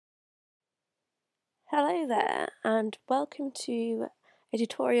Hello there, and welcome to a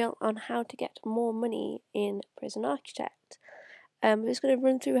tutorial on how to get more money in Prison Architect. I'm just going to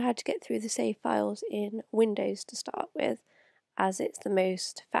run through how to get through the save files in Windows to start with, as it's the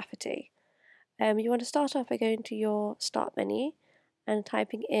most faffety. You want to start off by going to your Start menu and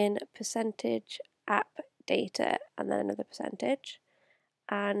typing in %Appdata and then another percentage,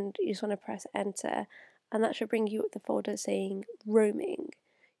 and you just want to press Enter, and that should bring you up the folder saying Roaming.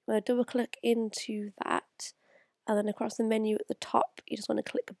 You want to double click into that, and then across the menu at the top you just want to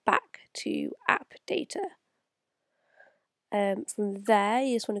click back to Appdata. From there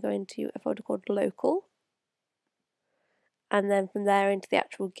you just want to go into a folder called Local, and then from there into the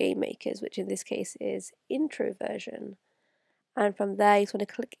actual game makers, which in this case is introversion, and from there you just want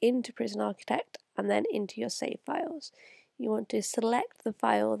to click into Prison Architect and then into your save files. You want to select the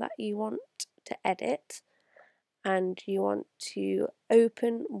file that you want to edit, and you want to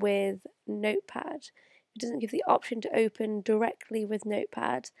open with Notepad. If it doesn't give the option to open directly with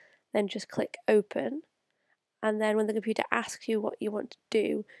Notepad, then just click Open, and then when the computer asks you what you want to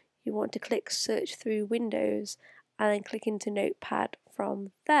do, you want to click Search through Windows and then click into Notepad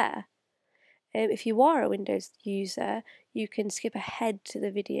from there. If you are a Windows user, you can skip ahead to the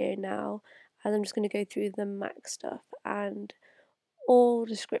video now, as I'm just going to go through the Mac stuff, and all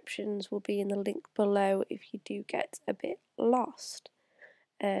descriptions will be in the link below if you do get a bit lost.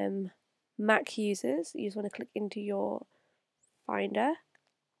 Mac users, you just want to click into your Finder,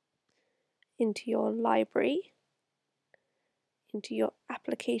 into your Library, into your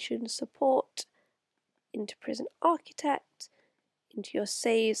Application Support, into Prison Architect, into your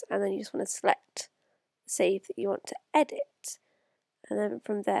saves, and then you just want to select the save that you want to edit, and then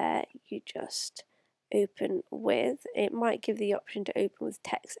from there you just open with. It might give the option to open with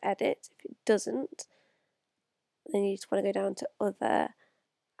text edit. If it doesn't, then you just want to go down to Other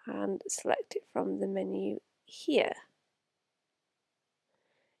and select it from the menu here.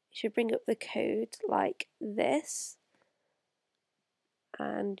 It should bring up the code like this,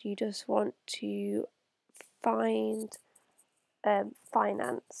 and you just want to find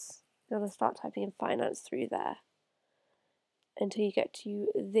finance. You're going to start typing in finance through there until you get to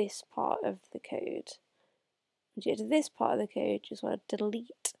this part of the code. Once you get to this part of the code, you just want to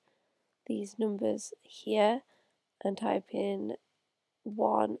delete these numbers here and type in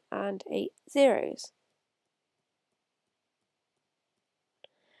 1 and 8 zeros.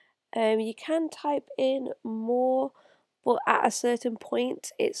 You can type in more, but at a certain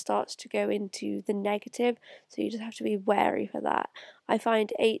point it starts to go into the negative, so you just have to be wary for that. I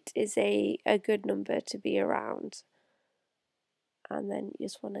find 8 is a good number to be around. And then you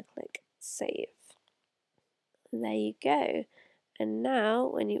just want to click Save. And there you go. And now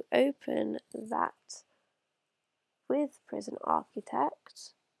when you open that with Prison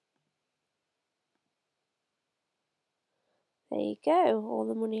Architect, there you go, all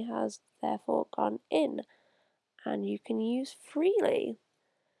the money has therefore gone in, and you can use freely.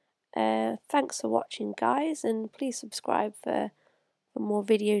 Thanks for watching, guys, and please subscribe for more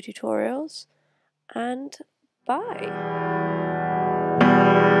video tutorials, and bye.